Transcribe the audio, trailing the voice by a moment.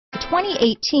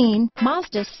2018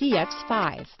 Mazda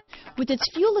CX-5. With its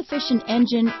fuel-efficient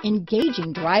engine,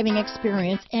 engaging driving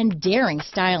experience, and daring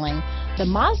styling, the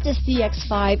Mazda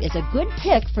CX-5 is a good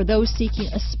pick for those seeking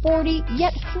a sporty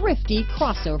yet thrifty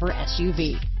crossover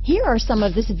SUV. Here are some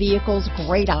of this vehicle's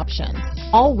great options: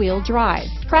 all-wheel drive,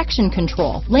 traction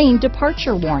control, lane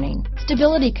departure warning,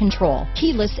 stability control,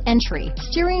 keyless entry,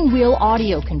 steering wheel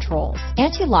audio controls,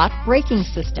 anti-lock braking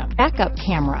system, backup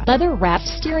camera, leather-wrapped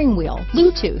steering wheel,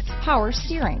 Bluetooth, power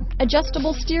steering,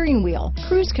 adjustable steering wheel,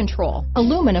 cruise control,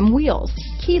 aluminum wheels,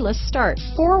 keyless start,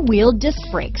 four-wheel disc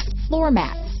brakes, floor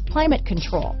mats, climate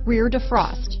control, rear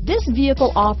defrost. This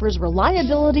vehicle offers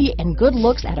reliability and good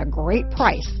looks at a great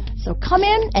price. So come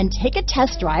in and take a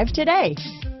test drive today.